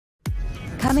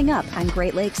Coming up on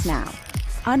Great Lakes Now,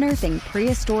 unearthing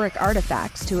prehistoric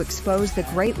artifacts to expose the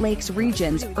Great Lakes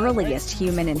region's earliest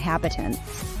human inhabitants.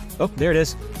 Oh, there it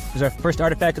is. There's our first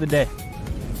artifact of the day.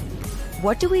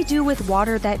 What do we do with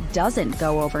water that doesn't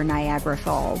go over Niagara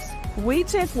Falls? We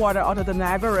take water out of the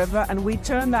Niagara River and we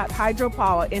turn that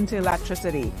hydropower into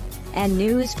electricity. And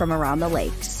news from around the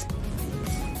lakes.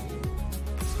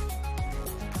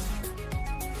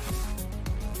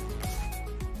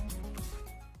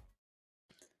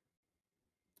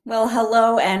 Well,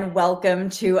 hello and welcome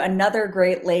to another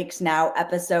Great Lakes Now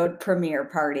episode premiere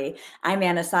party. I'm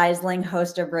Anna Seisling,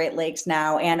 host of Great Lakes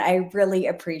Now, and I really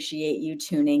appreciate you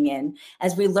tuning in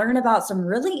as we learn about some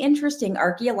really interesting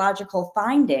archaeological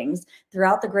findings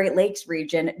throughout the Great Lakes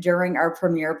region during our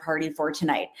premiere party for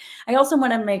tonight. I also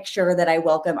want to make sure that I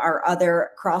welcome our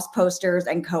other cross-posters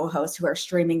and co-hosts who are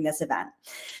streaming this event.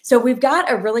 So we've got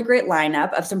a really great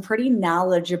lineup of some pretty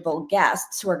knowledgeable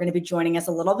guests who are going to be joining us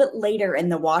a little bit later in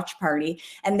the watch party,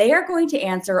 and they are going to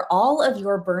answer all of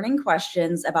your burning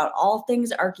questions about all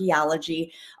things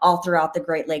archaeology all throughout the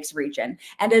Great Lakes region.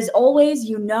 And as always,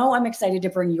 you know I'm excited to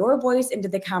bring your voice into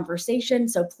the conversation,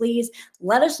 so please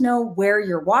let us know where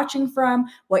you're watching from,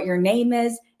 what your name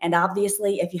is, and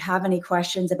obviously, if you have any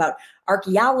questions about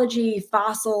archaeology,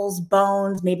 fossils,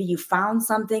 bones, maybe you found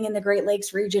something in the Great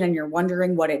Lakes region and you're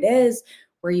wondering what it is,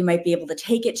 where you might be able to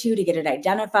take it to get it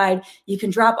identified, you can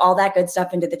drop all that good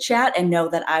stuff into the chat and know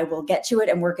that I will get to it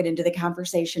and work it into the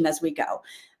conversation as we go.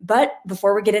 But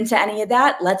before we get into any of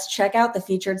that, let's check out the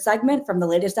featured segment from the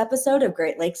latest episode of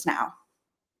Great Lakes Now.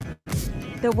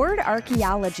 The word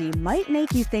archaeology might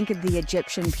make you think of the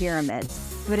Egyptian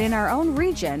pyramids, but in our own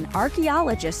region,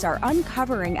 archaeologists are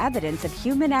uncovering evidence of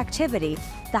human activity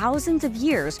thousands of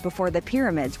years before the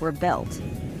pyramids were built.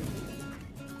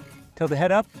 Tilt the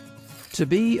head up. To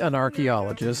be an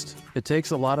archaeologist, it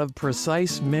takes a lot of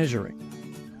precise measuring.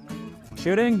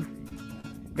 Shooting.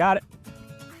 Got it.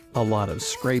 A lot of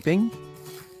scraping.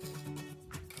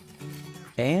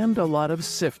 And a lot of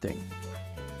sifting.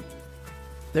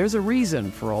 There's a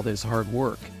reason for all this hard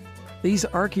work. These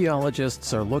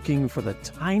archaeologists are looking for the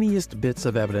tiniest bits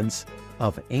of evidence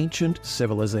of ancient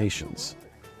civilizations.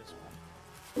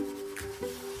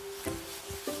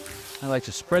 I like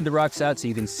to spread the rocks out so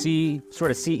you can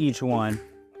sort of see each one.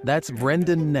 That's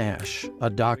Brendan Nash, a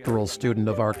doctoral student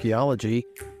of archaeology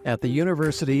at the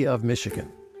University of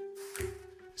Michigan.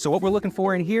 So what we're looking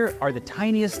for in here are the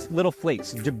tiniest little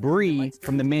flakes, debris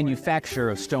from the manufacture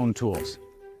of stone tools.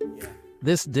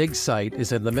 This dig site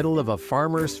is in the middle of a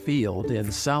farmer's field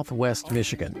in southwest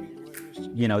Michigan.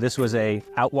 You know, this was a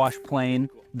outwash plain.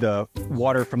 The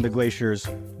water from the glaciers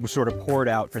was sort of poured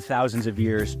out for thousands of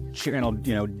years, channeled,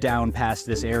 down past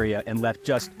this area and left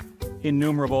just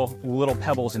innumerable little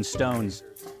pebbles and stones,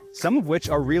 some of which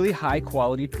are really high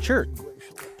quality chert.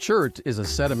 Chert is a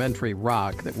sedimentary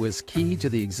rock that was key to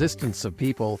the existence of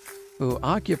people who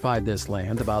occupied this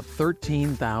land about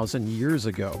 13,000 years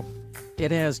ago.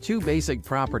 It has two basic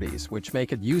properties which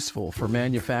make it useful for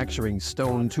manufacturing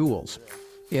stone tools.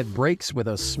 It breaks with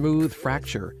a smooth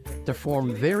fracture to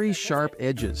form very sharp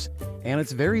edges, and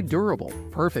it's very durable,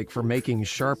 perfect for making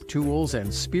sharp tools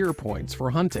and spear points for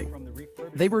hunting.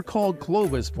 They were called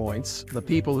Clovis points. The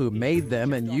people who made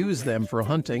them and used them for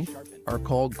hunting are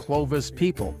called Clovis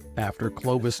people, after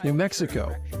Clovis, New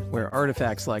Mexico, where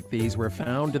artifacts like these were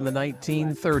found in the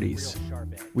 1930s.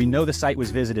 We know the site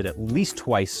was visited at least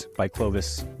twice by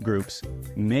Clovis groups,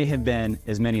 may have been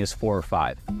as many as 4 or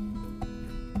 5.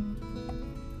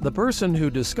 The person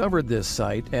who discovered this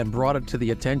site and brought it to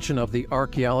the attention of the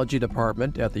archaeology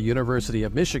department at the University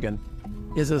of Michigan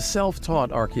is a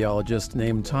self-taught archaeologist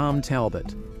named Tom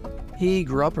Talbot. He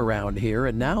grew up around here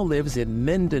and now lives in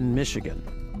Mendon, Michigan.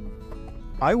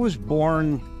 I was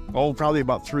born, probably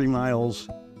about 3 miles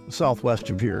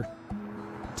southwest of here.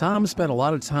 Tom spent a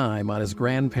lot of time on his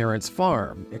grandparents'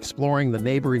 farm, exploring the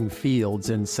neighboring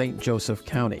fields in St. Joseph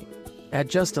County. At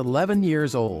just 11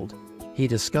 years old, he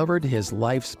discovered his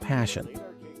life's passion.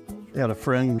 I had a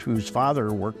friend whose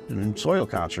father worked in soil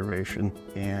conservation,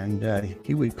 and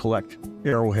he would collect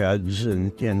arrowheads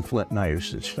and flint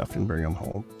knives and stuff and bring them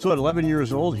home. So at 11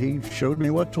 years old, he showed me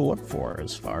what to look for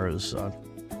as far as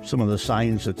some of the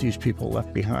signs that these people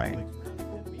left behind.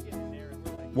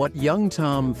 What young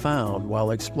Tom found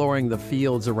while exploring the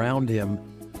fields around him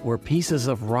were pieces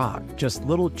of rock, just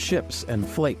little chips and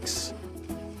flakes.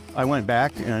 I went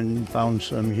back and found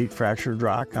some heat-fractured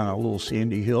rock on a little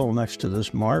sandy hill next to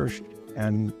this marsh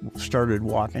and started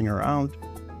walking around.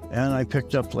 And I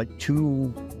picked up like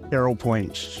 2 arrow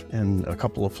points and a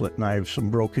couple of flint knives, some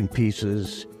broken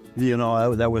pieces.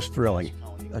 That was thrilling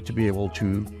to be able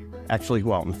to actually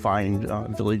go out and find a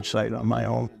village site on my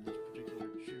own.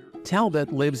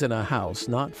 Talbot lives in a house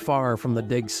not far from the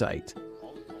dig site.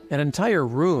 An entire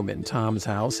room in Tom's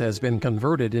house has been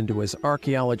converted into his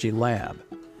archaeology lab.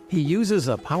 He uses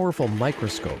a powerful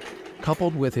microscope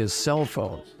coupled with his cell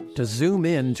phone to zoom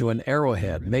in to an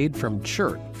arrowhead made from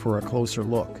chert for a closer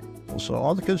look. So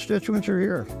all the constituents are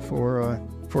here for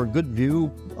a good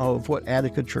view of what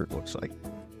Attica chert looks like.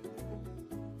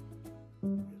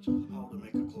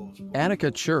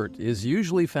 Attica chert is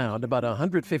usually found about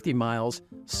 150 miles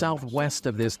southwest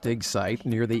of this dig site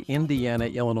near the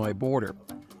Indiana-Illinois border.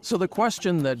 So the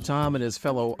question that Tom and his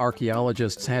fellow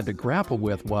archaeologists had to grapple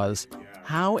with was,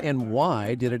 how and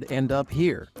why did it end up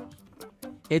here?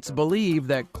 It's believed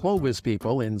that Clovis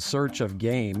people in search of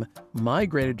game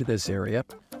migrated to this area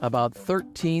about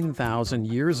 13,000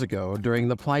 years ago during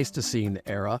the Pleistocene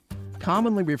era,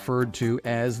 commonly referred to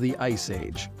as the Ice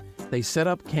Age. They set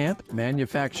up camp,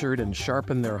 manufactured and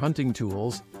sharpened their hunting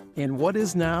tools in what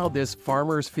is now this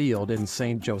farmer's field in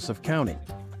St. Joseph County.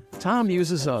 Tom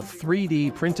uses a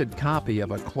 3D printed copy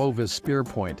of a Clovis spear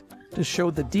point to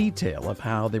show the detail of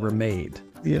how they were made.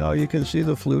 You know, you can see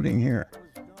the fluting here.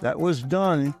 That was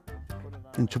done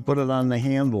and to put it on the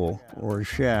handle or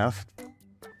shaft.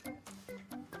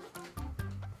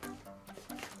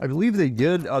 I believe they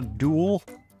did a dual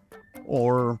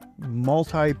or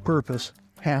multi-purpose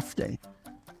hafting.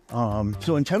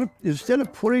 So instead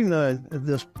of putting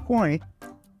this point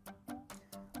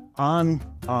on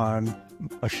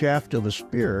a shaft of a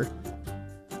spear,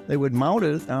 they would mount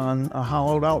it on a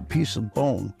hollowed out piece of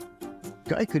bone.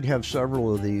 Guy could have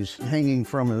several of these hanging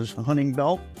from his hunting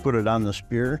belt, put it on the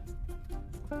spear.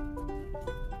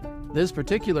 This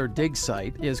particular dig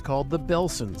site is called the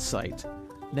Belson site,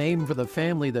 named for the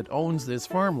family that owns this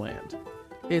farmland.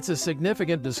 It's a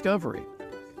significant discovery.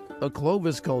 The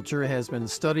Clovis culture has been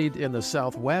studied in the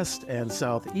southwest and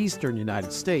southeastern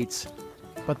United States,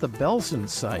 but the Belson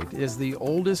site is the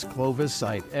oldest Clovis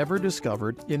site ever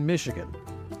discovered in Michigan.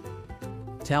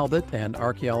 Talbot and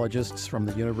archaeologists from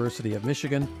the University of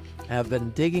Michigan have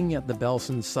been digging at the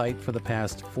Belson site for the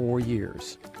past 4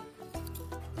 years.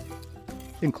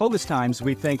 In Clovis times,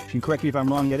 we think, if you correct me if I'm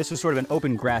wrong, this was sort of an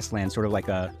open grassland, sort of like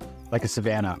a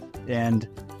savanna. And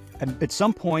at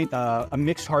some point, a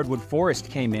mixed hardwood forest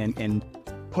came in and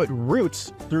put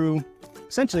roots through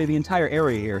essentially the entire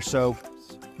area here. So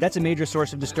that's a major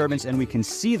source of disturbance, and we can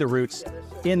see the roots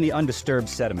in the undisturbed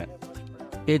sediment.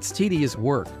 It's tedious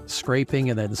work,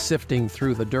 scraping and then sifting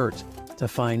through the dirt to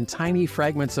find tiny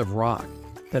fragments of rock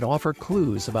that offer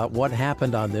clues about what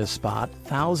happened on this spot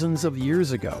thousands of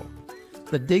years ago.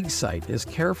 The dig site is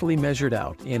carefully measured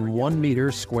out in 1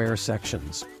 meter square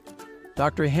sections.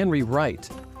 Dr. Henry Wright,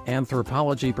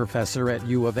 anthropology professor at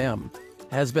U of M,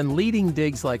 has been leading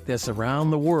digs like this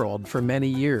around the world for many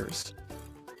years.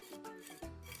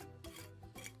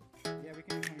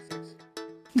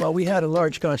 Well, we had a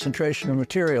large concentration of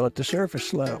material at the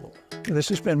surface level. This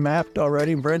has been mapped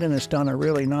already. Brendan has done a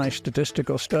really nice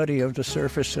statistical study of the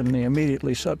surface and the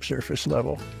immediately subsurface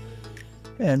level.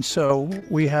 And so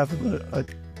we have a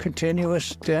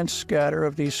continuous, dense scatter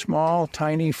of these small,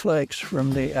 tiny flakes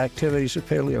from the activities of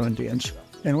Paleo-Indians.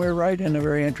 And we're right in a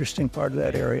very interesting part of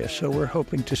that area, so we're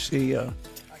hoping to see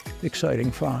exciting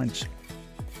finds.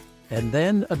 And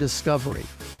then a discovery.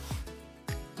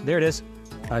 There it is.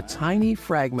 A tiny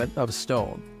fragment of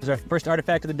stone. This is our first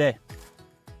artifact of the day.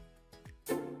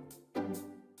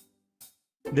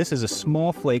 This is a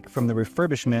small flake from the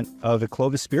refurbishment of a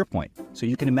Clovis spear point. So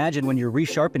you can imagine when you're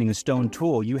resharpening a stone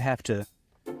tool, you have to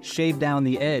shave down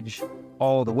the edge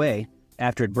all the way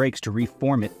after it breaks to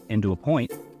reform it into a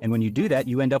point. And when you do that,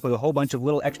 you end up with a whole bunch of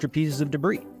little extra pieces of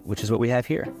debris, which is what we have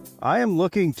here. I am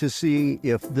looking to see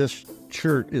if this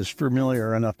chert is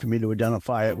familiar enough to me to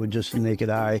identify it with just the naked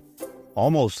eye.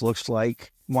 Almost looks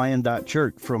like Wyandotte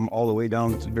chert from all the way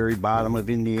down to the very bottom of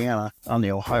Indiana on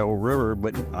the Ohio River,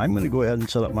 but I'm going to go ahead and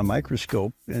set up my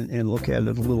microscope and look at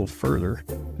it a little further.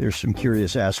 There's some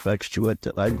curious aspects to it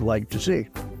that I'd like to see.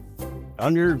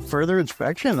 Under further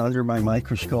inspection, under my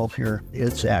microscope here,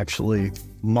 it's actually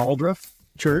Muldrow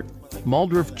chert.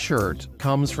 Muldrow chert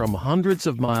comes from hundreds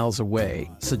of miles away,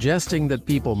 suggesting that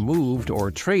people moved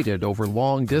or traded over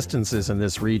long distances in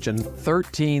this region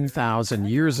 13,000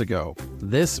 years ago.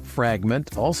 This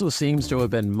fragment also seems to have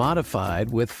been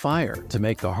modified with fire to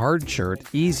make the hard chert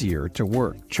easier to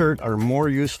work. Chert are more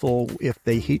useful if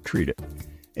they heat treat it.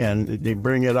 And they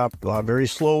bring it up very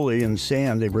slowly in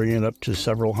sand. They bring it up to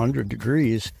several hundred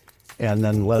degrees and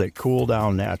then let it cool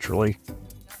down naturally.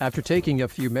 After taking a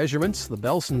few measurements, the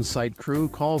Belson site crew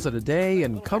calls it a day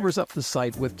and covers up the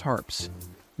site with tarps.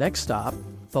 Next stop,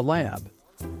 the lab.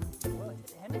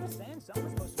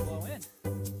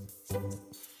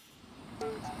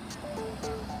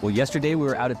 Well, yesterday we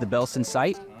were out at the Belson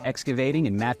site excavating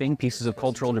and mapping pieces of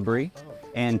cultural debris.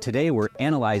 And today we're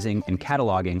analyzing and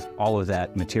cataloging all of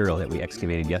that material that we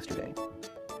excavated yesterday.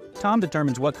 Tom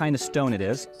determines what kind of stone it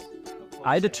is.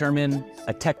 I determine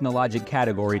a technologic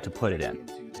category to put it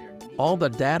in. All the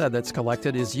data that's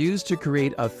collected is used to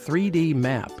create a 3D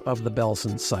map of the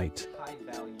Belson site.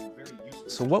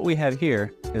 So what we have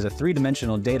here is a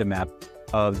three-dimensional data map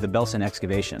of the Belson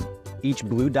excavation. Each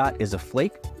blue dot is a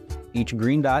flake. Each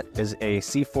green dot is a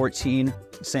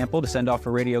C14 sample to send off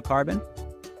for radiocarbon.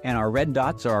 And our red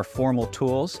dots are our formal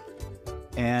tools.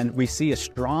 And we see a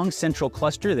strong central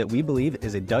cluster that we believe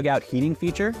is a dugout heating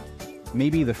feature,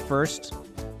 maybe the first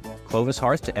Clovis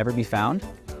hearth to ever be found.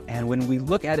 And when we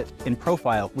look at it in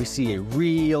profile, we see a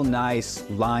real nice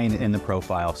line in the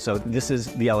profile. So this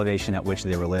is the elevation at which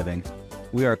they were living.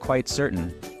 We are quite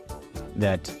certain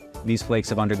that these flakes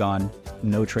have undergone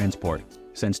no transport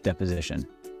since deposition.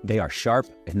 They are sharp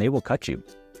and they will cut you.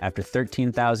 After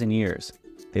 13,000 years,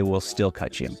 they will still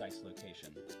cut you.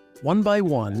 One by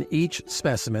one, each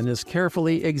specimen is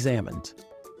carefully examined.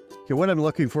 Okay, what I'm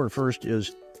looking for first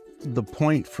is the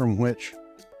point from which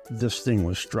this thing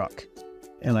was struck.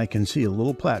 And I can see a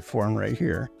little platform right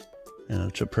here. And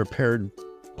it's a prepared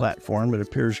platform. It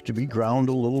appears to be ground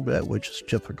a little bit, which is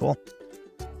typical.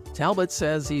 Talbot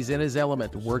says he's in his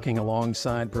element working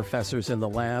alongside professors in the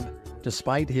lab,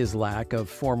 despite his lack of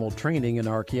formal training in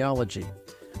archaeology.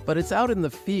 But it's out in the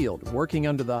field, working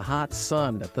under the hot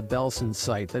sun at the Belson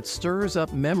site, that stirs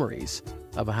up memories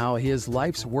of how his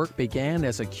life's work began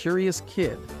as a curious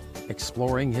kid,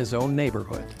 exploring his own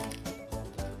neighborhood.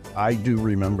 I do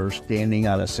remember standing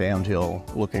on a sandhill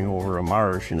looking over a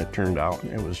marsh, and it turned out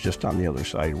it was just on the other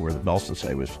side where the Belson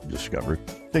site was discovered,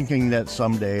 thinking that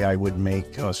someday I would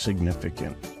make a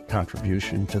significant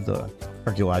contribution to the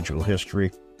archaeological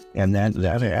history, and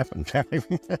that happened.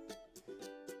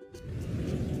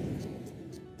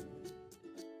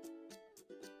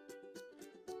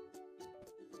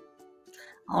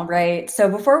 All right. So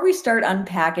before we start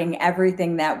unpacking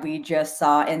everything that we just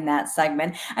saw in that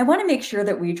segment, I want to make sure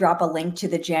that we drop a link to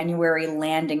the January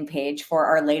landing page for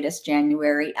our latest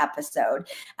January episode.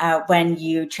 When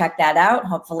you check that out,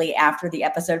 hopefully after the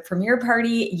episode premiere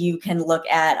party, you can look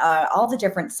at all the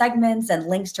different segments and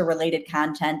links to related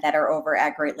content that are over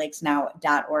at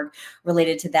greatlakesnow.org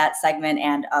related to that segment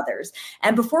and others.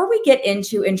 And before we get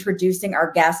into introducing our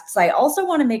guests, I also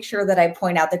want to make sure that I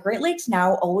point out that Great Lakes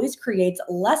Now always creates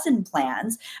lesson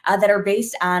plans that are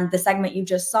based on the segment you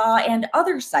just saw and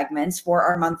other segments for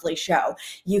our monthly show.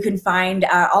 You can find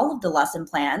all of the lesson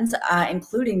plans,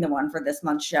 including the one for this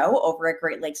month's show, over at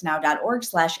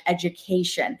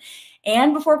greatlakesnow.org/education.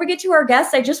 And before we get to our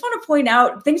guests, I just want to point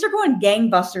out things are going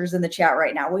gangbusters in the chat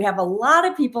right now. We have a lot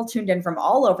of people tuned in from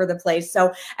all over the place.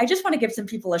 So I just want to give some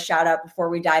people a shout out before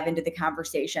we dive into the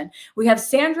conversation. We have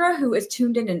Sandra, who is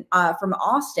tuned in from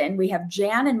Austin. We have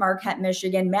Jan in Marquette,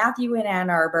 Michigan, Matthew in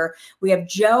Ann Arbor. We have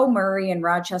Joe Murray in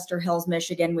Rochester Hills,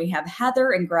 Michigan. We have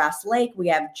Heather in Grass Lake. We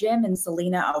have Jim in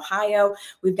Salina, Ohio.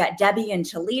 We've got Debbie in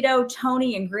Toledo,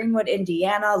 Tony in Greenwood,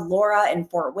 Indiana, Laura in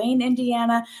Fort Wayne,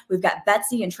 Indiana. We've got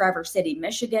Betsy in Traverse City,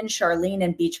 Michigan, Charlene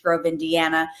in Beech Grove,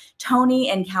 Indiana, Tony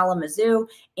in Kalamazoo,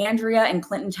 Andrea in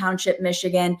Clinton Township,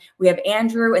 Michigan. We have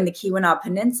Andrew in the Keweenaw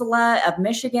Peninsula of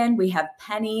Michigan. We have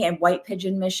Penny in White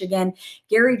Pigeon, Michigan.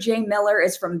 Gary J. Miller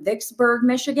is from Vicksburg,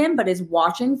 Michigan, but is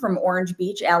watching from Orange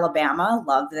Beach, Alabama.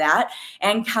 Love that.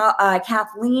 And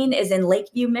Kathleen is in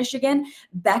Lakeview, Michigan.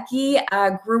 Becky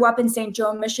grew up in St.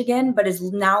 Joe, Michigan, but is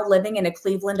now living in a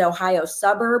Cleveland, Ohio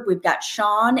suburb. We've got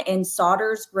Sean in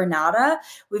Saunders, Grenada.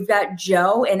 We've got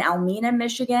Joe in Almena,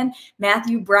 Michigan.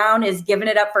 Matthew Brown is giving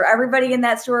it up for everybody in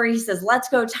that story. He says, let's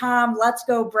go, Tom. Let's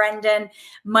go, Brendan.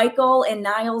 Michael in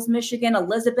Niles, Michigan.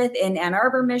 Elizabeth in Ann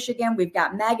Arbor, Michigan. We've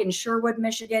got Meg in Sherwood,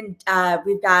 Michigan.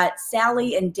 We've got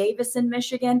Sally in Davison,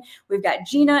 Michigan. We've got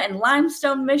Gina in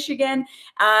Limestone, Michigan.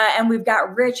 And we've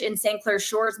got Rich in St. Clair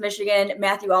Shores, Michigan.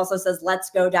 Matthew also says, let's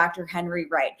go, Dr. Henry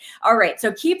Wright. All right.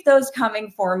 So keep those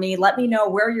coming for me. Let me know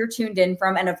where you're tuned in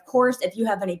from. And of course, if you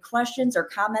have any questions or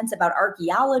comments about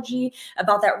archaeology,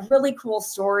 about that really cool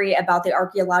story about the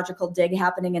archaeological dig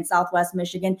happening in Southwest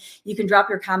Michigan, you can drop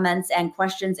your comments and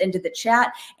questions into the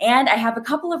chat. And I have a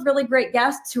couple of really great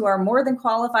guests who are more than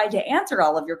qualified to answer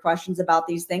all of your questions about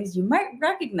these things. You might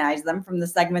recognize them from the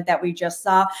segment that we just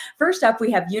saw. First up,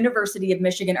 we have University of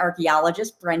Michigan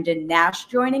archaeologist Brendan Nash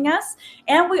joining us.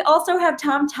 And we also have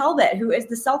Tom Talbot, who is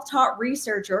the self-taught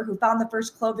researcher who found the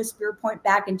first Clovis spear point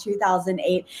back in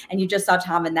 2008. And you just saw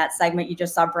Tom in that segment. You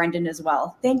just saw Brendan as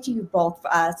well. Thank you both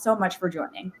so much for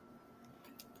joining.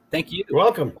 Thank you. You're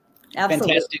welcome. Absolutely.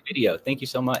 Fantastic video. Thank you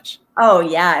so much. Oh,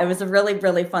 yeah. It was a really,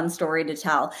 really fun story to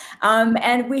tell.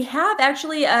 And we have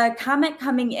actually a comment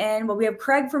coming in. Well, we have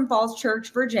Craig from Falls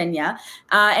Church, Virginia.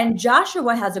 And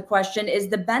Joshua has a question. Is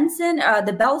the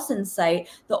Belson site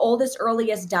the oldest,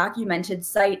 earliest documented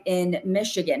site in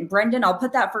Michigan? Brendan, I'll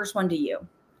put that first one to you.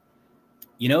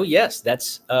 Yes,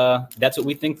 that's what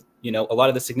we think, a lot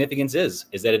of the significance is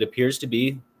that it appears to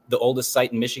be the oldest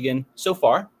site in Michigan so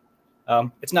far.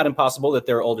 It's not impossible that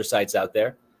there are older sites out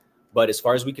there, but as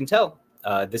far as we can tell,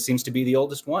 this seems to be the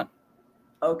oldest one.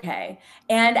 Okay.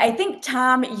 And I think,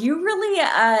 Tom, you really,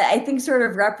 I think, sort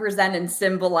of represent and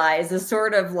symbolize a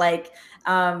sort of like,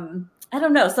 I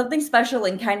don't know, something special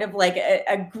and kind of like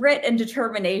a grit and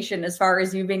determination as far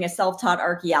as you being a self-taught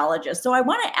archaeologist. So I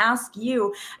want to ask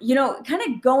you, kind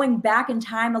of going back in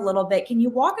time a little bit, can you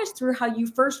walk us through how you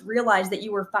first realized that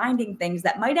you were finding things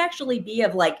that might actually be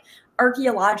of like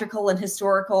archaeological and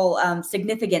historical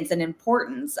significance and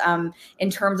importance in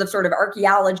terms of sort of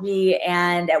archaeology?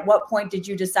 And at what point did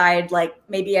you decide, like,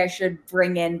 maybe I should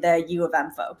bring in the U of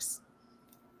M folks?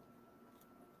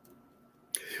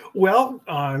 Well,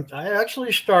 I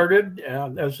actually started,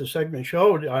 as the segment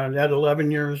showed, at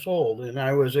 11 years old, and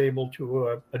I was able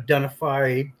to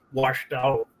identify washed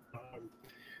out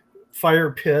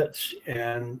fire pits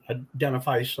and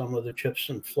identify some of the chips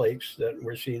and flakes that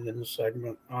we're seeing in the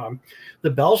segment. The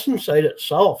Belson site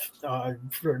itself,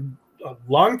 for a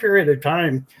long period of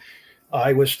time,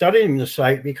 I was studying the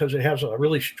site because it has a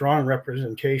really strong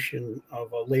representation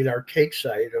of a late archaic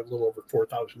site a little over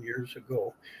 4,000 years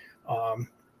ago.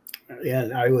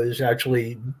 And I was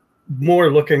actually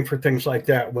more looking for things like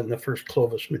that when the first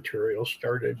Clovis material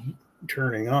started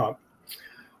turning up.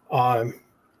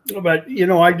 But,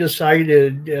 I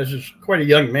decided as quite a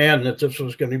young man that this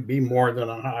was going to be more than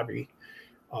a hobby.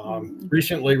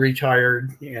 Recently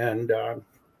retired, and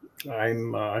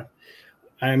I'm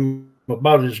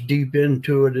about as deep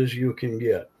into it as you can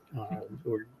get.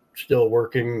 We're still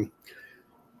working,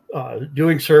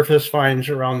 doing surface finds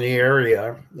around the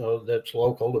area that's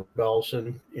local to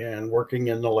Belson, and working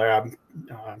in the lab,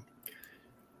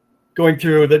 going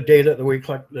through the data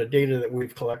that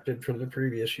we've collected from the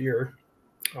previous year.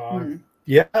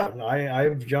 Yeah,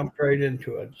 I've jumped right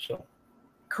into it. So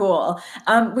cool.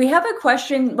 We have a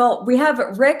question. Well, we have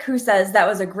Rick who says that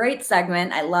was a great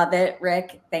segment. I love it.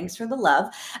 Rick, thanks for the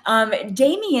love.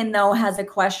 Damien, though, has a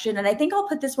question, and I think I'll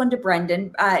put this one to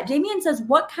Brendan. Damien says,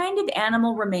 what kind of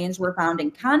animal remains were found in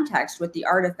context with the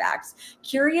artifacts?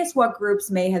 Curious what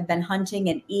groups may have been hunting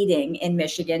and eating in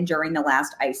Michigan during the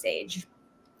last ice age.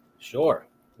 Sure.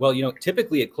 Well,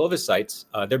 typically at Clovis sites,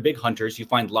 they're big hunters. You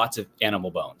find lots of animal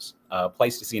bones,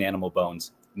 Pleistocene animal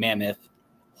bones, mammoth,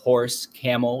 horse,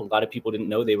 camel. A lot of people didn't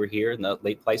know they were here in the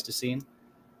late Pleistocene.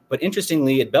 But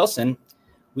interestingly, at Belson,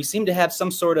 we seem to have some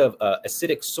sort of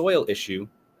acidic soil issue,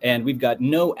 and we've got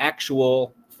no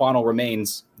actual faunal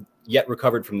remains yet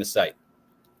recovered from the site.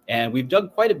 And we've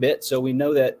dug quite a bit, so we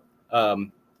know that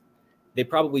they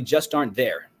probably just aren't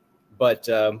there. But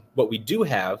what we do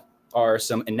have are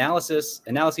some analyses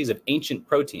of ancient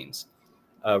proteins.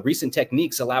 Recent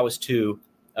techniques allow us to,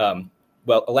 a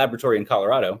laboratory in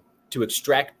Colorado, to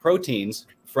extract proteins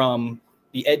from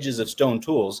the edges of stone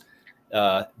tools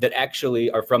that actually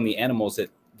are from the animals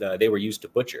that they were used to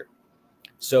butcher.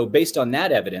 So based on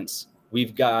that evidence,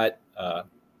 we've got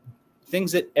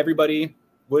things that everybody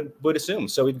would assume.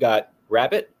 So we've got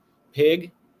rabbit,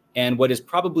 pig, and what is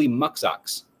probably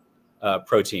muxox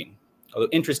protein. Although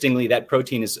interestingly, that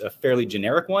protein is a fairly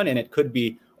generic one, and it could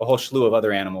be a whole slew of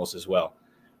other animals as well.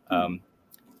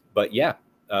 But yeah,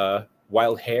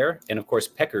 wild hare, and of course,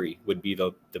 peccary would be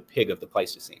the pig of the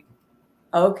Pleistocene.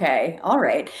 Okay, all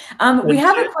right. We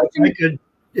have a question.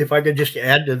 If I could just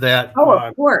add to that. Oh,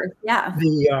 of course, yeah.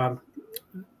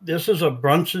 This is a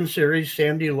Brunson series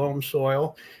sandy loam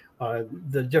soil.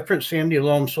 The different sandy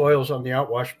loam soils on the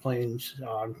outwash plains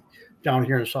down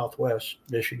here in southwest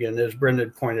Michigan, as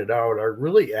Brendan pointed out, are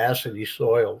really acidy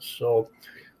soils. So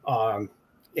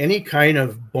any kind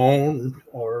of bone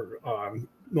or,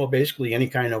 basically any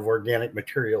kind of organic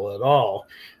material at all,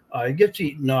 it gets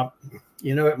eaten up.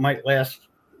 It might last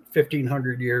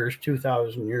 1,500 years,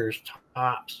 2,000 years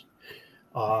tops.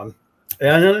 And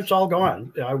then it's all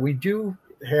gone. We do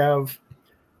have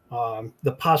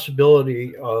the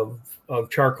possibility of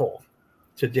charcoal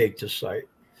to date the site.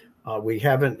 We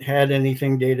haven't had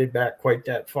anything dated back quite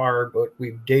that far, but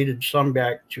we've dated some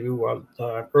back to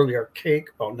early archaic,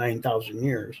 about 9,000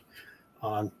 years.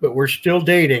 But we're still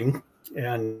dating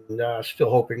and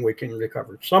still hoping we can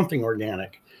recover something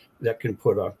organic that can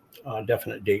put a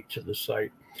definite date to the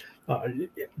site.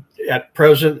 At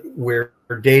present, we're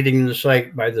dating the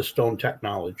site by the stone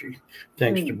technology,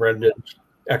 thanks to Brendan's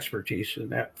expertise in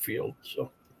that field.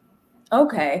 So.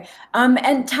 Okay.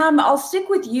 And Tom, I'll stick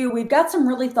with you. We've got some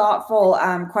really thoughtful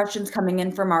questions coming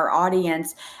in from our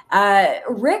audience.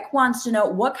 Rick wants to know,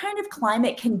 what kind of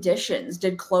climate conditions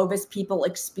did Clovis people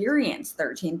experience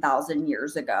 13,000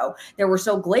 years ago? There were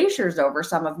still glaciers over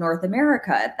some of North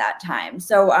America at that time.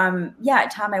 So yeah,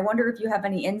 Tom, I wonder if you have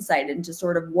any insight into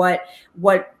sort of what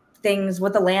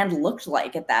the land looked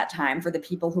like at that time for the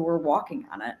people who were walking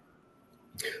on it.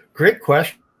 Great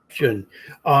question.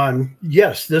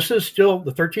 Yes, this is still,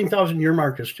 the 13,000 year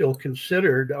mark is still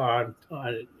considered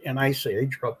an ice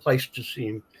age or a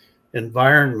Pleistocene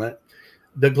environment.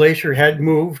 The glacier had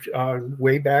moved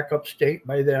way back upstate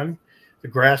by then. The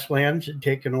grasslands had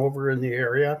taken over in the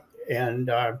area, and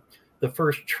the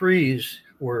first trees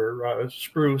were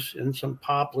spruce and some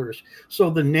poplars. So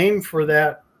the name for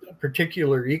that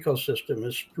particular ecosystem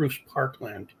is spruce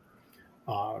parkland.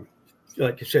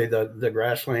 Like you say, the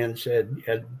grasslands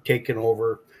had taken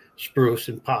over spruce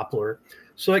and poplar.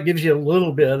 So it gives you a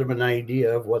little bit of an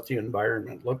idea of what the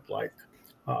environment looked like.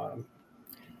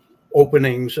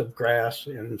 Openings of grass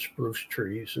and spruce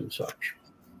trees and such.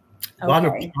 A lot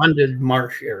of ponded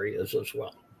marsh areas as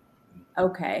well.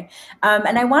 Okay.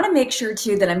 And I want to make sure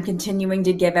too that I'm continuing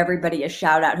to give everybody a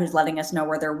shout out who's letting us know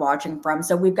where they're watching from.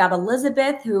 So we've got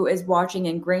Elizabeth, who is watching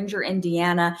in Granger,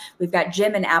 Indiana. We've got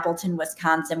Jim in Appleton,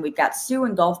 Wisconsin. We've got Sue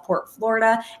in Gulfport,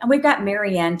 Florida. And we've got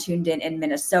Marianne tuned in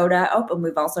Minnesota. Oh, and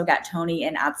we've also got Tony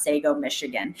in Otsego,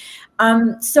 Michigan.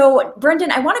 So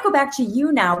Brendan, I want to go back to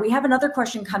you now. We have another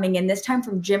question coming in, this time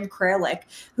from Jim Kralik,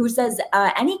 who says,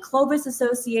 any Clovis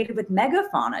associated with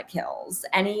megafauna kills?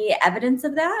 Any evidence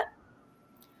of that?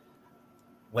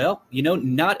 Well,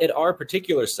 not at our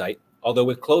particular site, although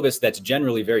with Clovis, that's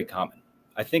generally very common.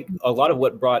 I think a lot of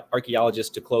what brought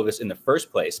archaeologists to Clovis in the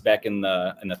first place back in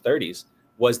the 30s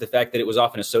was the fact that it was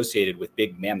often associated with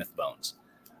big mammoth bones.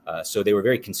 So they were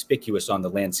very conspicuous on the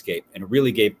landscape and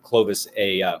really gave Clovis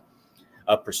a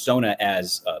persona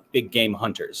as big game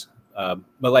hunters.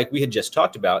 But like we had just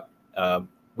talked about,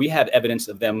 we have evidence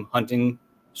of them hunting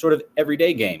sort of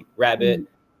everyday game, rabbit,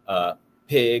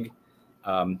 pig,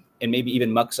 and maybe even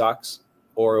muskox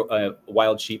or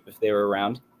wild sheep if they were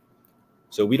around.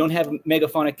 So we don't have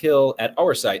megafauna kill at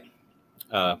our site,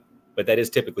 but that is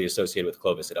typically associated with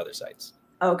Clovis at other sites.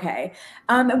 Okay.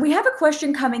 And we have a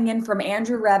question coming in from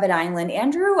Andrew Rabbit Island.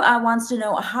 Andrew wants to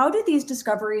know, how do these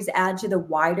discoveries add to the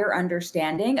wider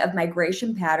understanding of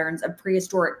migration patterns of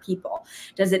prehistoric people?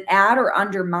 Does it add or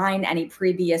undermine any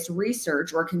previous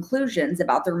research or conclusions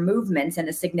about their movements in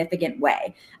a significant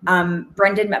way?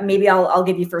 Brendan, maybe I'll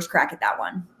give you first crack at that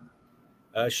one.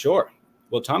 Sure.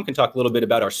 Well, Tom can talk a little bit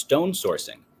about our stone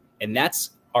sourcing, and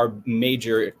that's our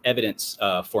major evidence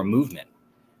for movement.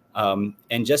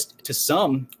 And just to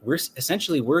some, we're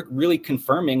really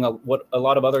confirming what a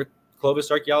lot of other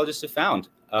Clovis archaeologists have found.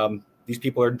 These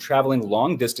people are traveling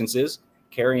long distances,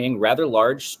 carrying rather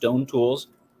large stone tools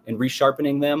and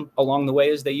resharpening them along the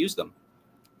way as they use them.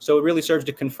 So it really serves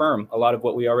to confirm a lot of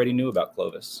what we already knew about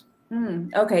Clovis.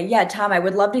 Okay. Yeah, Tom, I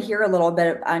would love to hear a little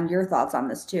bit on your thoughts on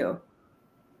this too.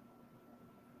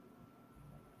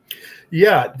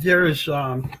 Yeah, there's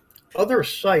other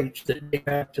sites that date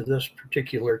back to this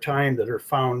particular time that are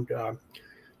found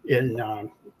in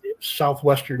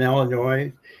southwestern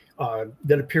Illinois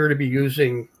that appear to be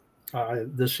using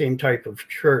the same type of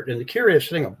chert. And the curious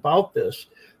thing about this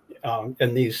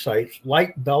and these sites,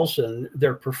 like Belson,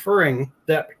 they're preferring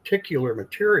that particular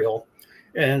material,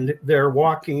 and they're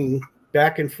walking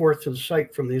back and forth to the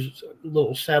site from these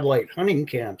little satellite hunting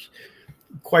camps.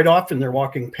 Quite often they're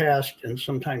walking past and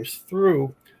sometimes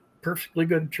through perfectly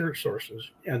good chert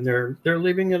sources, and they're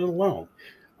leaving it alone.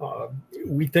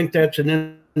 We think that's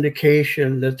an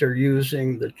indication that they're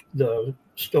using the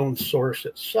stone source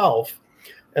itself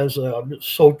as a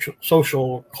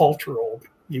social, cultural,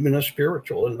 even a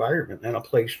spiritual environment and a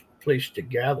place to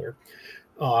gather.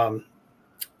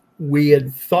 We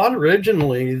had thought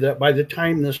originally that by the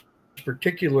time this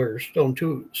particular stone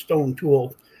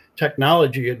tool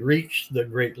technology had reached the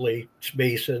Great Lakes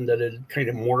Basin, that it had kind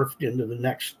of morphed into the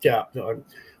next step,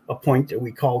 a point that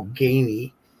we call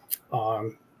gamey.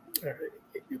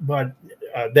 But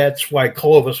that's why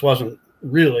Clovis wasn't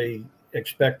really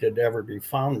expected to ever be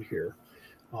found here.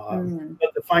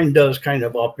 But the find does kind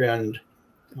of upend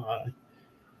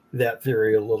that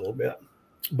theory a little bit.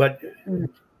 But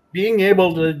being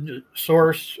able to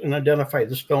source and identify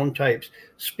the stone types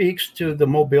speaks to the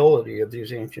mobility of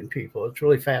these ancient people. It's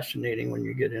really fascinating when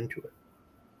you get into it.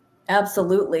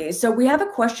 Absolutely. So we have a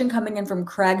question coming in from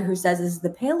Craig who says, is the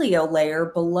paleo layer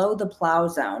below the plow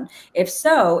zone? If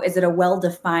so, is it a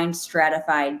well-defined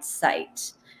stratified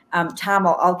site? Tom,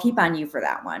 I'll keep on you for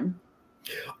that one.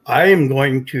 I am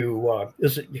going to,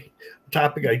 this is a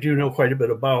topic I do know quite a bit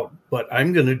about, but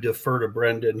I'm going to defer to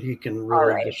Brendan. He can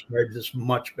really describe this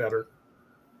much better.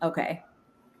 Okay.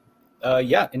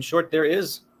 Yeah, in short, there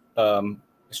is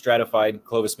stratified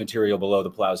Clovis material below the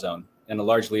plow zone in a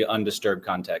largely undisturbed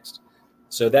context.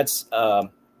 So that's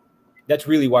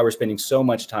really why we're spending so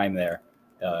much time there,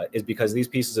 is because these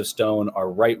pieces of stone are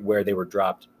right where they were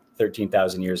dropped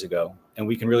 13,000 years ago. And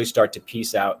we can really start to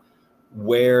piece out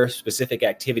where specific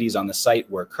activities on the site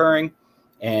were occurring.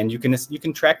 And you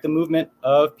can track the movement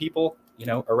of people,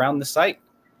 around the site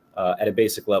at a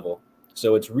basic level.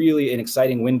 So it's really an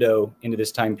exciting window into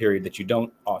this time period that you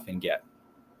don't often get.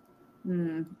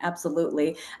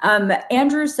 Absolutely.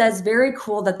 Andrew says, very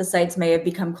cool that the sites may have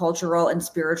become cultural and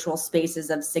spiritual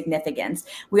spaces of significance.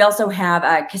 We also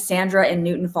have Cassandra in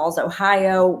Newton Falls,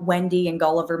 Ohio, Wendy in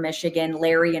Gulliver, Michigan,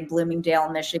 Larry in Bloomingdale,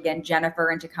 Michigan,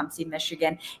 Jennifer in Tecumseh,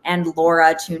 Michigan, and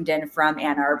Laura tuned in from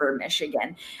Ann Arbor,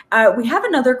 Michigan. We have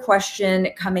another question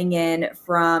coming in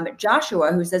from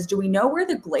Joshua who says, do we know where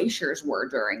the glaciers were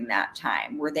during that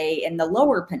time? Were they in the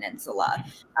lower peninsula?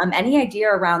 Any idea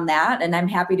around that? And I'm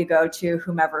happy to go to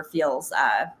whomever feels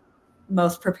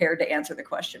most prepared to answer the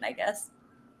question, I guess.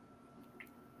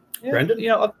 Yeah,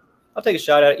 Brendan? I'll take a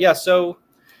shot at it. Yeah, so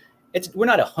we're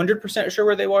not 100% sure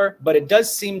where they were, but it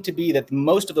does seem to be that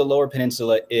most of the lower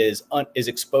peninsula is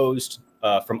exposed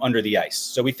from under the ice.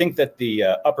 So we think that the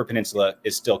upper peninsula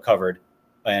is still covered,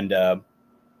 and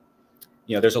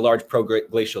there's a large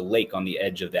proglacial lake on the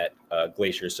edge of that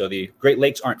glacier. So the Great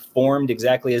Lakes aren't formed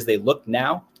exactly as they look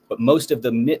now, but most of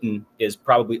the mitten is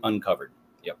probably uncovered.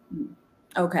 Yep.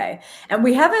 Okay. And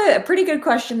we have a pretty good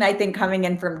question, I think, coming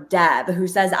in from Deb, who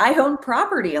says, I own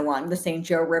property along the St.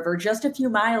 Joe River, just a few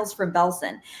miles from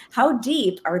Belson. How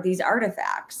deep are these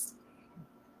artifacts?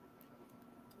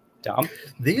 Tom?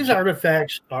 These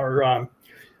artifacts are,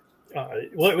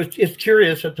 it's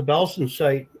curious. At the Belson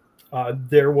site,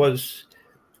 there was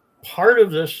part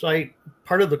of this site,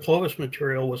 part of the Clovis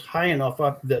material was high enough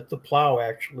up that the plow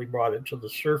actually brought it to the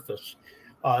surface.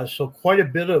 So quite a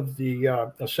bit of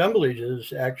the assemblage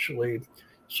is actually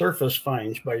surface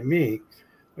finds by me.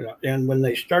 And when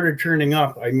they started turning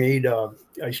up,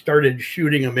 I started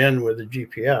shooting them in with a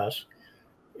GPS,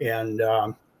 and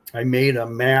I made a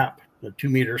map, a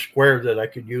 2-meter square that I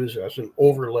could use as an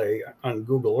overlay on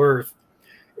Google Earth.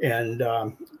 And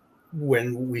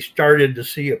when we started to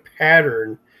see a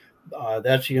pattern,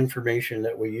 that's the information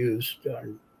that we used,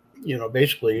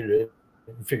 basically to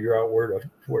figure out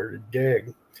where to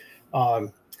dig.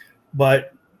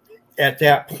 But at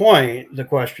that point, the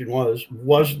question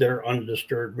was there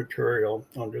undisturbed material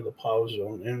under the plow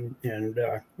zone? And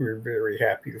we're very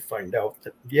happy to find out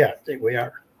that, yeah, we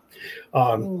are.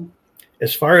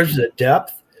 As far as the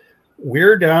depth,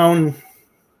 we're down,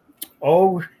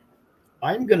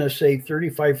 I'm going to say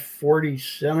 35, 40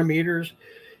 centimeters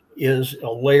is a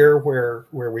layer where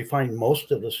we find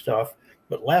most of the stuff.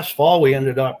 But last fall, we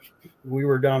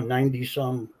were down 90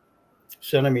 some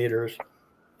centimeters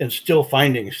and still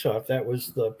finding stuff. That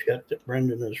was the pit that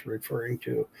Brendan is referring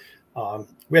to.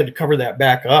 We had to cover that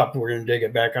back up. We're going to dig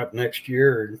it back up next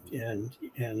year and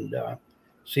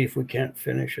see if we can't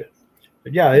finish it.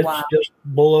 But yeah, it's just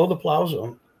below the plow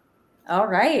zone. All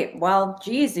right. Well,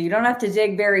 geez, you don't have to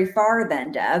dig very far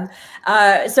then, Deb.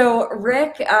 So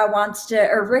Rick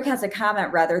Rick has a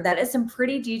comment rather, that is some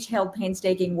pretty detailed,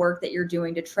 painstaking work that you're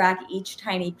doing to track each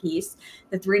tiny piece.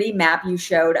 The 3D map you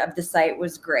showed of the site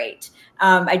was great.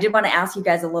 I did want to ask you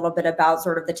guys a little bit about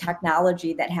sort of the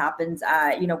technology that happens,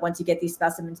 once you get these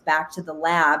specimens back to the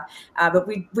lab. But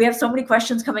we have so many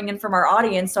questions coming in from our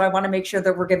audience, so I want to make sure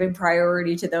that we're giving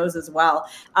priority to those as well.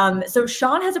 So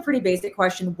Sean has a pretty basic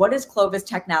question. What is Clovis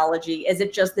technology? Is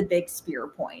it just the big spear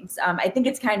points? I think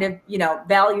it's kind of,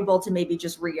 valuable to maybe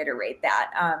just reiterate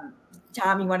that.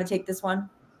 Tom, you want to take this one?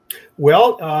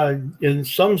 Well, in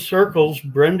some circles,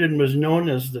 Brendan was known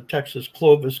as the Texas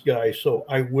Clovis guy, so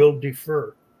I will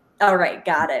defer. All right,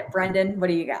 got it. Brendan, what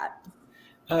do you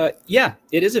got? Yeah,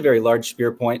 it is a very large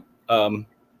spear point.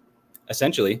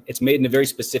 Essentially, it's made in a very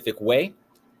specific way,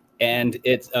 and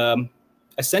it's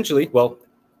essentially, well,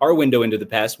 our window into the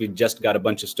past, we've just got a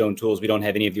bunch of stone tools. We don't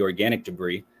have any of the organic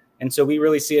debris, and so we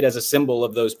really see it as a symbol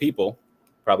of those people,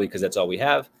 probably because that's all we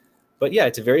have. But yeah,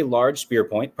 it's a very large spear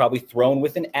point, probably thrown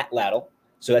with an atlatl.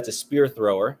 So that's a spear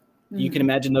thrower. You can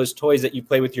imagine those toys that you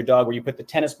play with your dog where you put the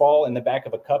tennis ball in the back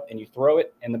of a cup and you throw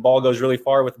it and the ball goes really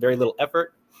far with very little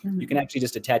effort. You can actually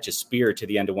just attach a spear to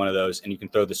the end of one of those and you can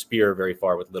throw the spear very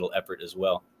far with little effort as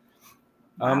well.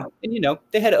 Wow. And, you know,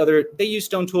 they used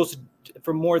stone tools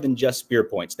for more than just spear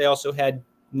points. They also had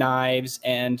knives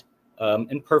and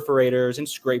perforators and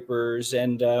scrapers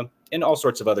and all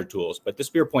sorts of other tools. But the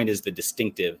spear point is the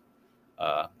distinctive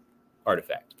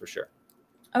artifact for sure.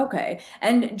 Okay.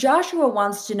 And Joshua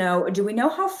wants to know, do we know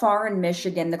how far in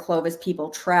Michigan the Clovis people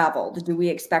traveled? Do we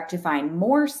expect to find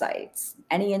more sites?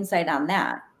 Any insight on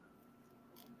that?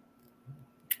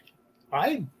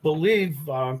 I believe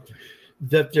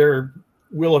that there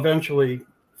will eventually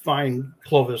find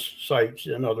Clovis sites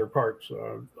in other parts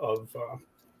of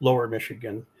lower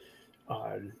Michigan.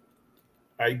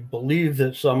 I believe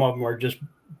that some of them are just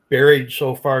buried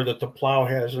so far that the plow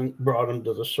hasn't brought them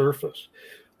to the surface.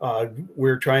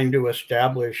 We're trying to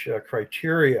establish a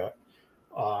criteria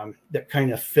that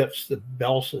kind of fits the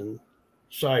Belsen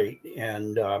site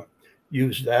and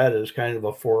use that as kind of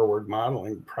a forward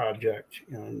modeling project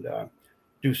and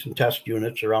do some test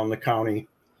units around the county.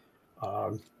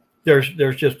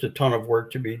 There's just a ton of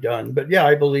work to be done. But yeah,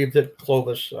 I believe that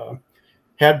Clovis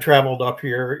had traveled up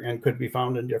here and could be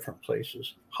found in different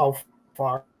places. How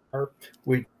far,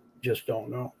 we just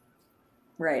don't know.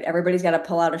 Right. Everybody's got to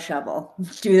pull out a shovel,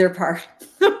 do their part.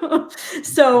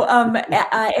 So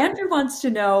Andrew wants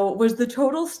to know, was the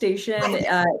total station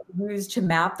used to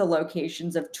map the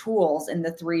locations of tools in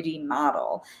the 3D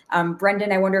model?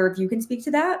 Brendan, I wonder if you can speak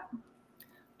to that?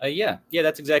 Yeah,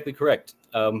 that's exactly correct.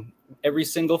 Every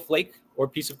single flake or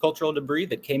piece of cultural debris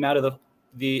that came out of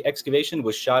the excavation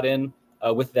was shot in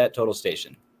with that total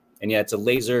station. And yeah, it's a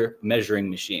laser measuring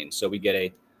machine. So we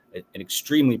get an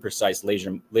extremely precise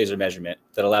laser measurement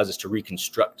that allows us to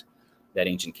reconstruct that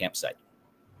ancient campsite.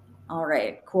 All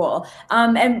right, cool.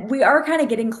 And we are kind of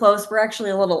getting close. We're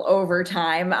actually a little over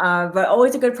time, but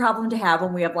always a good problem to have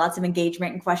when we have lots of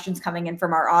engagement and questions coming in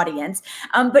from our audience.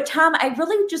 But Tom, I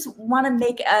really just want to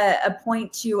make a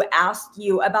point to ask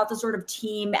you about the sort of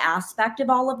team aspect of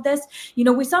all of this. You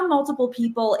know, we saw multiple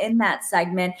people in that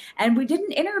segment and we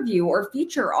didn't interview or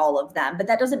feature all of them, but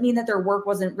that doesn't mean that their work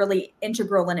wasn't really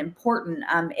integral and important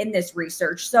in this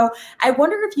research. So I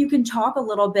wonder if you can talk a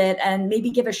little bit and maybe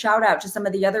give a shout out to some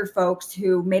of the other folks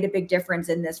who made a big difference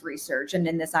in this research and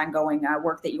in this ongoing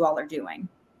work that you all are doing.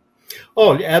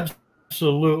 Oh,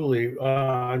 absolutely.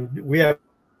 We have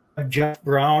Jeff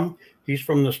Brown. He's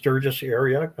from the Sturgis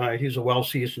area. He's a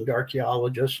well-seasoned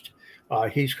archaeologist.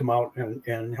 He's come out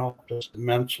and helped us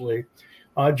immensely.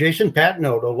 Jason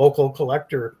Patnote, a local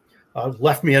collector,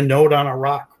 left me a note on a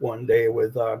rock one day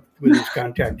with his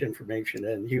contact information.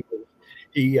 And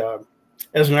he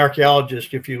as an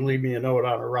archaeologist, if you leave me a note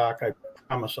on a rock, I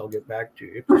promise I'll get back to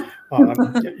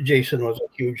you. Jason was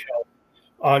a huge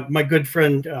help. My good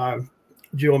friend,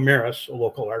 Joe Maris, a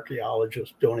local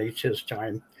archaeologist, donates his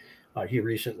time. He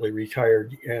recently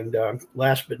retired. And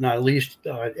last but not least,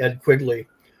 Ed Quigley.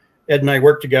 Ed and I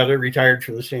worked together, retired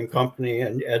from the same company,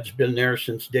 and Ed's been there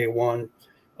since day one.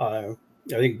 I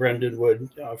think Brendan would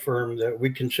affirm that we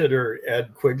consider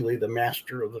Ed Quigley the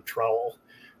master of the trowel.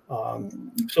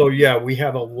 So yeah, we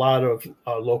have a lot of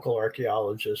local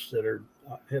archaeologists that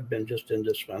have been just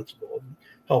indispensable,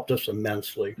 helped us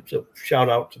immensely. So shout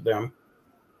out to them.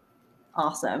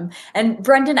 Awesome. And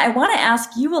Brendan, I want to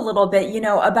ask you a little bit,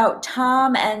 about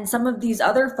Tom and some of these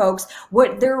other folks,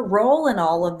 what their role in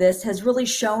all of this has really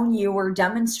shown you or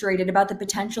demonstrated about the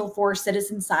potential for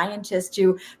citizen scientists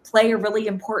to play a really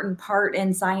important part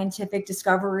in scientific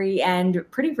discovery and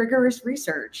pretty rigorous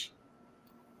research.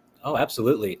 Oh,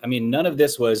 absolutely. I mean, none of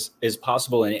this is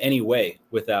possible in any way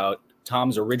without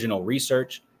Tom's original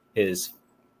research, his,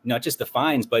 not just the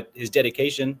finds, but his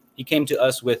dedication. He came to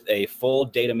us with a full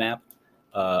data map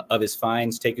of his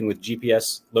finds taken with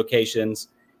GPS locations.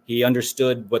 He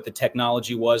understood what the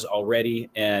technology was already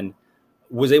and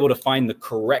was able to find the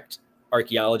correct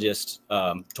archaeologist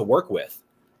to work with.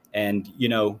 And,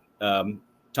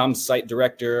 Tom's site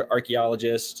director,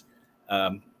 archaeologist,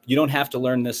 you don't have to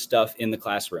learn this stuff in the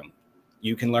classroom.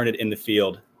 You can learn it in the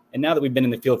field. And now that we've been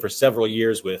in the field for several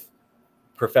years with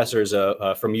professors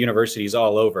from universities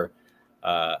all over,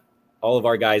 all of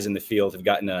our guys in the field have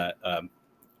gotten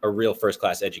a real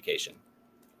first-class education.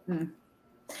 Mm.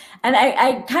 And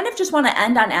I kind of just want to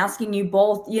end on asking you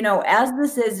both, as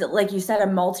this is, like you said, a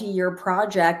multi-year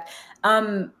project,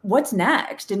 what's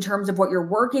next in terms of what you're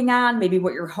working on, maybe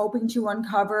what you're hoping to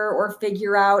uncover or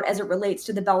figure out as it relates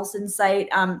to the Belsen site?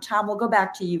 Tom, we'll go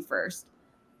back to you first.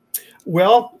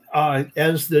 Well,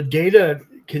 as the data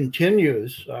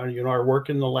continues. Our work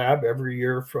in the lab every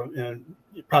year from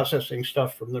processing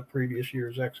stuff from the previous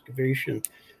year's excavation.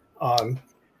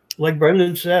 Like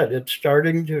Brendan said, it's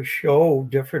starting to show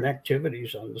different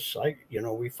activities on the site.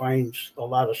 We find a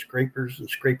lot of scrapers and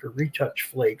scraper retouch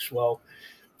flakes. Well,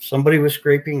 somebody was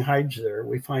scraping hides there.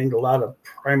 We find a lot of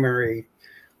primary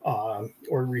or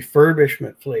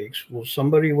refurbishment flakes. Well,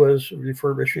 somebody was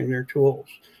refurbishing their tools.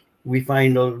 We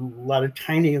find a lot of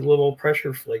tiny little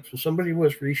pressure flakes. Well, somebody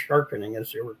was resharpening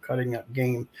as they were cutting up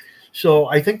game. So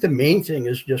I think the main thing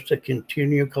is just to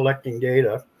continue collecting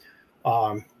data.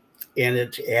 And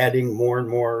it's adding more and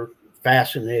more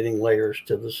fascinating layers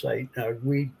to the site.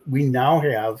 We now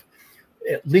have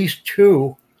at least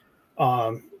 2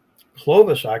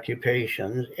 Clovis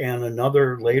occupations and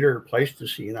another later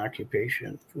Pleistocene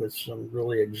occupation with some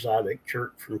really exotic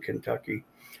chert from Kentucky.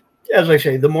 As I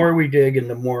say, the more we dig and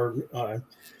the more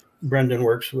Brendan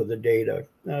works with the data,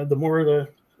 the more the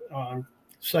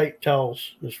site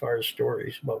tells as far as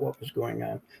stories about what was going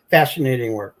on.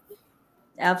 Fascinating work.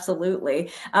 Absolutely.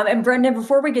 And Brendan,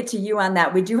 before we get to you on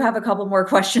that, we do have a couple more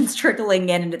questions trickling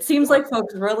in, and it seems like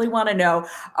folks really want to know,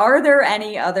 are there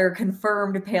any other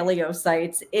confirmed paleo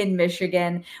sites in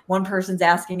Michigan? One person's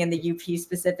asking in the UP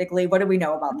specifically. What do we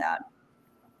know about that?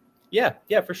 Yeah,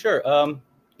 for sure.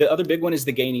 The other big one is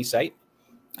the Gainey site,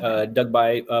 dug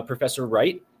by Professor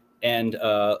Wright and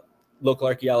local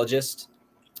archaeologist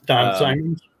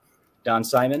Don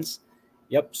Simons.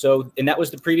 Yep. So, and that was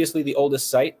previously the oldest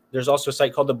site. There's also a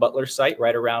site called the Butler site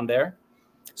right around there.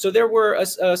 So there were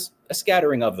a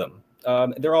scattering of them.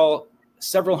 They're all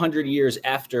several hundred years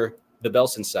after the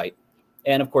Belsen site,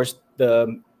 and of course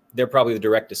they're probably the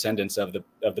direct descendants of the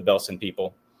Belsen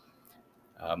people,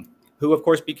 who of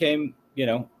course became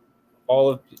all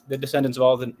of the descendants of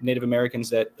all the Native Americans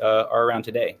that are around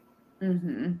today.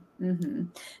 Mm-hmm. Mm-hmm.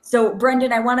 So,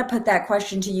 Brendan, I want to put that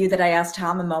question to you that I asked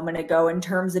Tom a moment ago in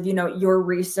terms of, your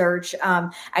research.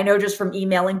 I know just from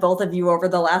emailing both of you over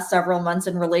the last several months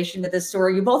in relation to this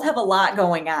story, you both have a lot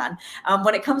going on.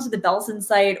 When it comes to the Belsen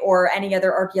site or any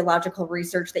other archaeological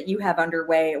research that you have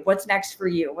underway, what's next for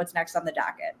you? What's next on the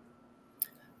docket?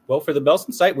 Well, for the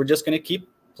Belsen site, we're just going to keep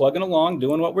plugging along,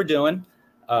 doing what we're doing,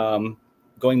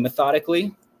 going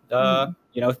methodically,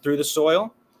 through the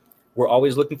soil. We're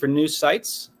always looking for new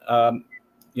sites.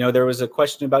 There was a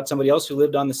question about somebody else who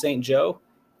lived on the St. Joe.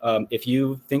 If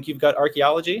you think you've got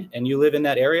archaeology and you live in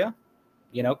that area,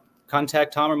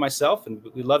 contact Tom or myself, and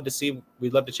we'd love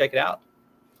to check it out.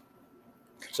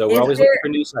 So we're always looking for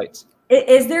new sites.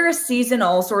 Is there a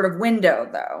seasonal sort of window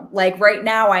though? Like right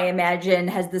now, I imagine,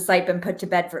 has the site been put to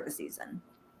bed for the season?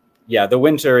 Yeah, the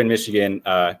winter in Michigan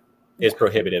is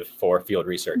prohibitive for field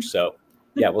research. So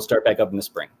yeah, we'll start back up in the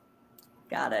spring.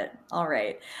 Got it. All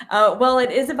right. Well,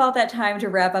 it is about that time to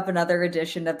wrap up another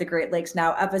edition of the Great Lakes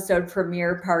Now episode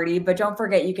premiere party. But don't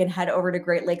forget, you can head over to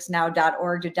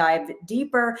greatlakesnow.org to dive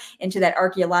deeper into that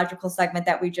archaeological segment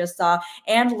that we just saw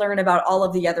and learn about all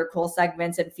of the other cool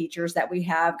segments and features that we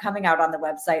have coming out on the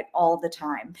website all the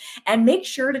time. And make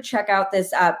sure to check out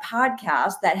this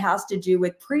podcast that has to do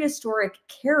with prehistoric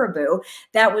caribou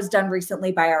that was done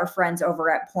recently by our friends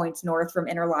over at Points North from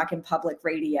Interlochen Public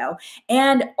Radio.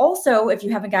 And also, if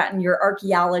you haven't gotten your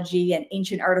archaeology and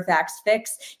ancient artifacts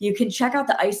fix, you can check out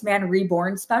the Iceman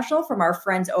Reborn special from our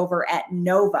friends over at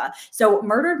Nova. So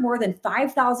murdered more than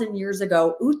 5,000 years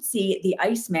ago, Utsi the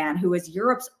Iceman, who is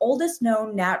Europe's oldest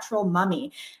known natural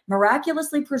mummy,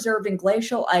 miraculously preserved in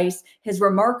glacial ice, his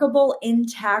remarkable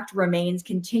intact remains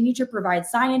continue to provide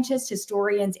scientists,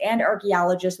 historians, and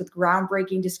archaeologists with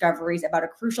groundbreaking discoveries about a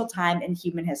crucial time in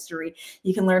human history.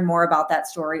 You can learn more about that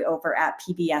story over at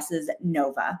PBS's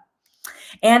Nova.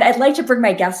 And I'd like to bring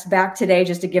my guests back today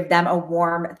just to give them a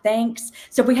warm thanks.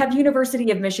 So we have University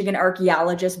of Michigan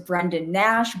archaeologist Brendan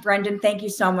Nash. Brendan, thank you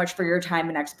so much for your time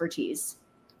and expertise.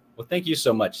 Well, thank you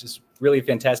so much. It's really a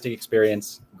fantastic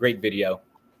experience. Great video.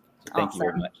 So thank you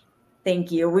very much.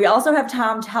 Thank you. We also have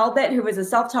Tom Talbot, who is a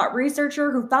self-taught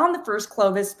researcher who found the first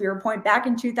Clovis spear point back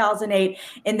in 2008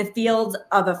 in the fields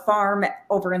of a farm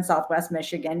over in Southwest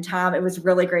Michigan. Tom, it was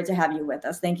really great to have you with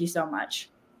us. Thank you so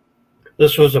much.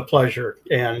 This was a pleasure,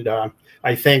 and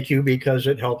I thank you because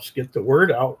it helps get the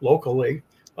word out locally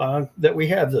that we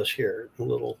have this here, a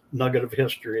little nugget of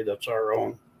history that's our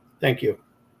own. Thank you.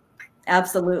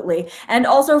 Absolutely. And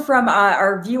also from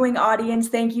our viewing audience,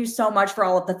 thank you so much for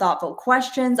all of the thoughtful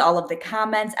questions, all of the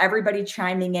comments, everybody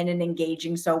chiming in and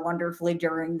engaging so wonderfully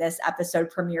during this episode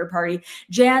premiere party.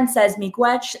 Jan says,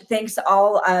 Miigwech, thanks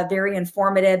all, very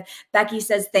informative. Becky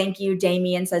says, thank you.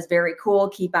 Damien says, very cool.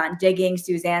 Keep on digging.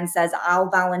 Suzanne says, I'll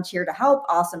volunteer to help.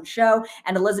 Awesome show.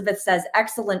 And Elizabeth says,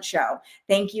 excellent show.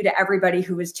 Thank you to everybody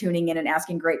who was tuning in and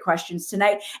asking great questions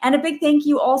tonight. And a big thank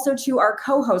you also to our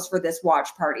co-hosts for this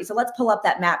watch party. So let's pull up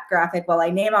that map graphic while I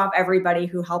name off everybody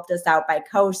who helped us out by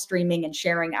co-streaming and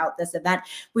sharing out this event.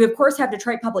 We, of course, have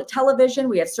Detroit Public Television.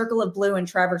 We have Circle of Blue in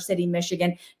Traverse City,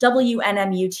 Michigan,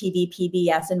 WNMU TV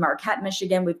PBS in Marquette,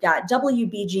 Michigan. We've got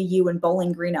WBGU in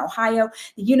Bowling Green, Ohio,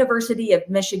 the University of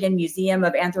Michigan Museum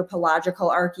of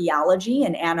Anthropological Archaeology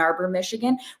in Ann Arbor,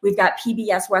 Michigan. We've got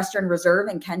PBS Western Reserve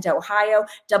in Kent, Ohio,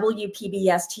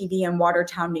 WPBS TV in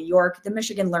Watertown, New York, the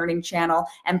Michigan Learning Channel,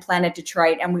 and Planet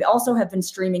Detroit. And we also have been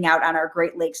streaming out on our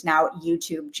Great Lakes Now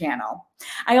YouTube channel.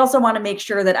 I also want to make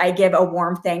sure that I give a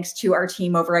warm thanks to our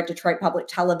team over at Detroit Public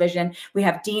Television. We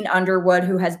have Dean Underwood,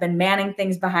 who has been manning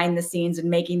things behind the scenes and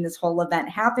making this whole event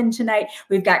happen tonight.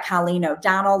 We've got Colleen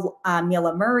O'Donnell,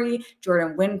 Mila Murray,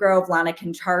 Jordan Wingrove, Lana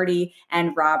Contardi,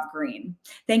 and Rob Green.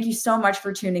 Thank you so much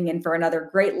for tuning in for another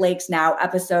Great Lakes Now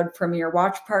episode premiere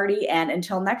watch party. And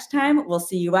until next time, we'll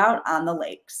see you out on the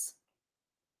lakes.